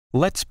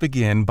Let's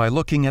begin by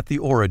looking at the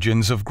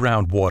origins of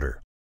groundwater.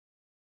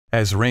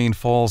 As rain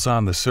falls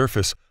on the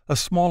surface, a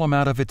small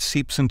amount of it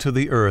seeps into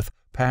the earth,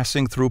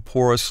 passing through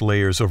porous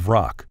layers of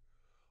rock.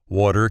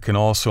 Water can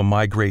also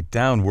migrate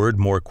downward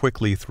more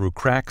quickly through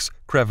cracks,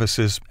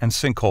 crevices, and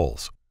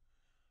sinkholes.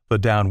 The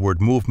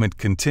downward movement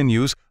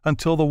continues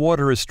until the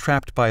water is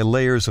trapped by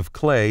layers of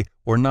clay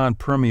or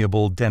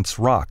non-permeable dense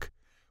rock,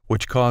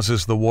 which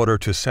causes the water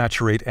to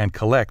saturate and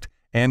collect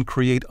and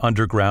create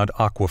underground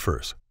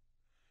aquifers.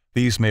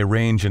 These may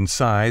range in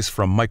size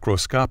from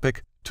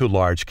microscopic to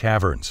large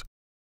caverns.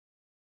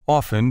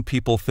 Often,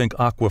 people think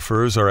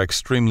aquifers are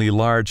extremely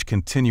large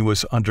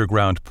continuous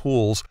underground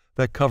pools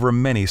that cover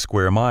many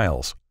square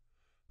miles.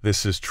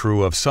 This is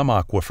true of some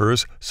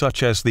aquifers,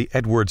 such as the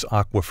Edwards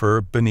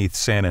Aquifer beneath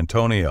San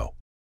Antonio.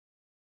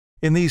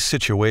 In these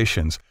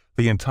situations,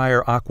 the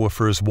entire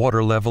aquifer's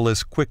water level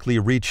is quickly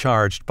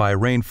recharged by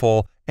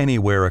rainfall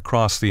anywhere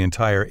across the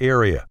entire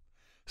area,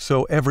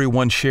 so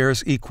everyone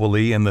shares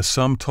equally in the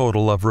sum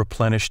total of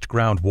replenished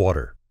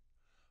groundwater.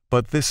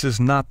 But this is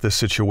not the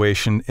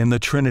situation in the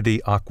Trinity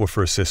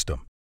Aquifer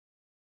system.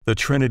 The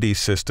Trinity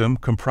system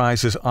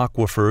comprises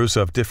aquifers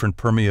of different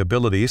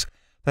permeabilities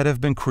that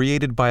have been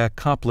created by a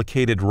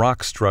complicated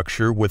rock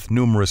structure with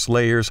numerous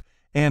layers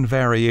and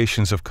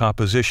variations of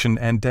composition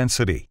and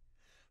density,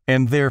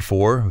 and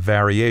therefore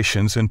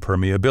variations in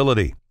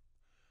permeability.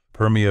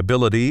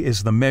 Permeability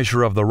is the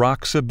measure of the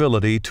rock's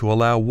ability to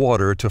allow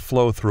water to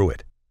flow through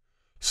it.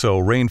 So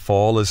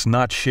rainfall is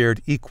not shared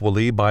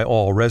equally by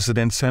all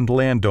residents and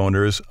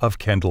landowners of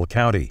Kendall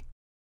County.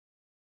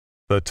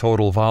 The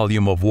total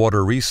volume of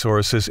water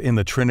resources in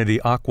the Trinity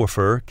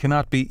Aquifer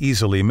cannot be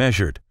easily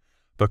measured,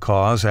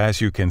 because, as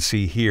you can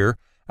see here,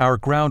 our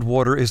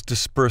groundwater is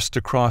dispersed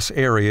across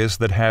areas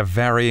that have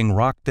varying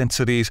rock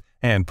densities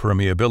and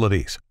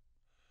permeabilities.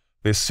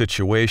 This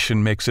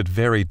situation makes it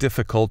very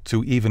difficult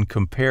to even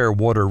compare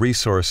water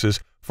resources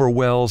for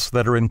wells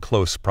that are in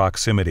close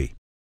proximity.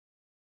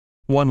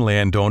 One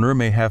landowner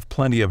may have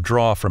plenty of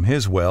draw from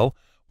his well,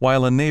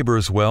 while a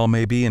neighbor's well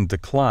may be in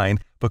decline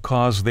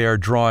because they are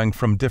drawing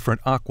from different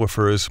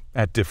aquifers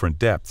at different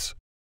depths.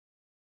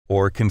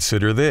 Or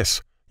consider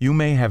this: you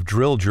may have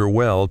drilled your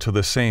well to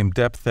the same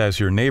depth as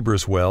your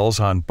neighbor's wells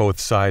on both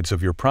sides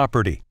of your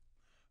property.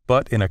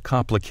 But in a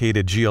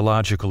complicated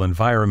geological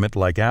environment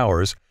like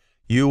ours,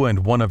 you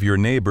and one of your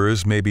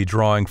neighbors may be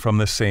drawing from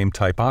the same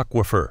type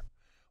aquifer,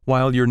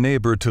 while your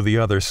neighbor to the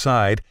other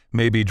side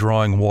may be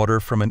drawing water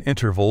from an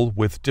interval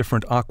with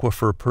different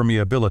aquifer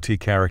permeability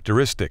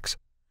characteristics.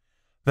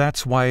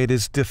 That's why it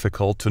is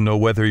difficult to know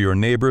whether your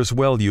neighbor's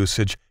well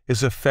usage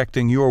is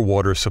affecting your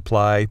water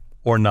supply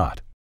or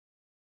not.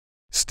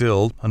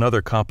 Still,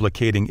 another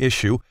complicating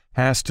issue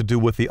has to do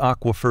with the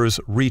aquifer's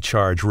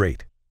recharge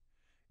rate.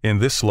 In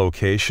this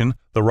location,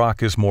 the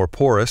rock is more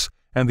porous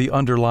and the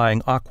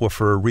underlying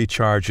aquifer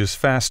recharges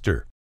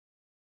faster,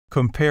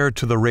 compared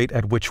to the rate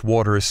at which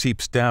water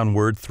seeps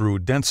downward through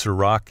denser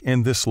rock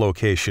in this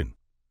location.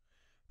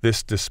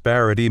 This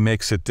disparity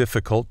makes it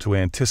difficult to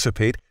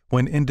anticipate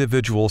when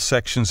individual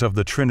sections of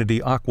the Trinity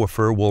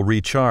Aquifer will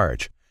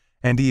recharge,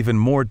 and even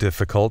more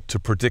difficult to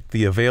predict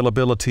the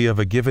availability of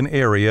a given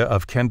area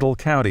of Kendall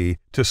County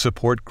to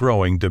support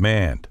growing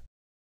demand.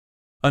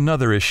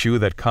 Another issue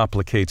that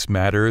complicates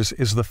matters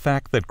is the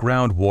fact that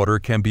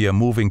groundwater can be a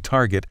moving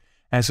target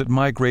as it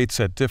migrates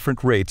at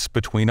different rates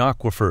between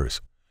aquifers,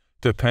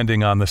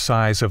 depending on the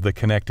size of the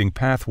connecting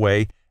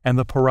pathway and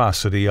the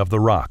porosity of the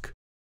rock.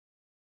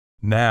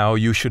 Now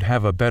you should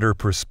have a better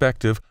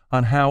perspective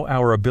on how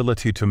our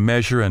ability to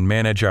measure and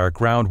manage our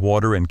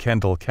groundwater in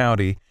Kendall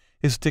County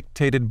is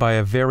dictated by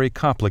a very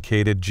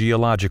complicated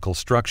geological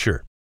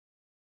structure.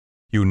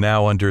 You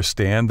now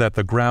understand that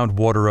the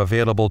groundwater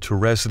available to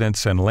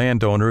residents and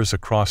landowners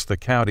across the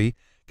county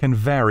can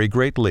vary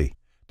greatly,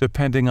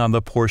 depending on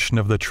the portion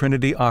of the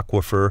Trinity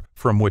Aquifer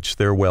from which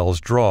their wells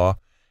draw,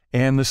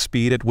 and the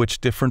speed at which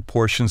different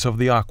portions of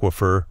the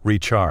aquifer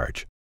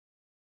recharge.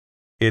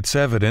 It's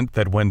evident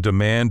that when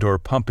demand or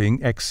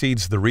pumping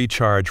exceeds the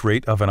recharge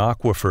rate of an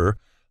aquifer,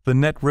 the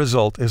net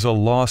result is a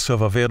loss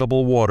of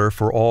available water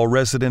for all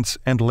residents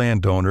and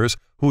landowners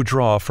who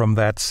draw from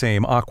that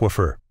same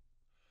aquifer.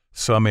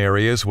 Some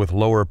areas with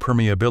lower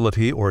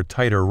permeability or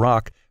tighter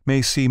rock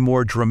may see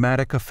more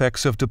dramatic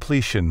effects of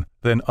depletion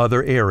than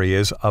other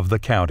areas of the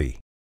county.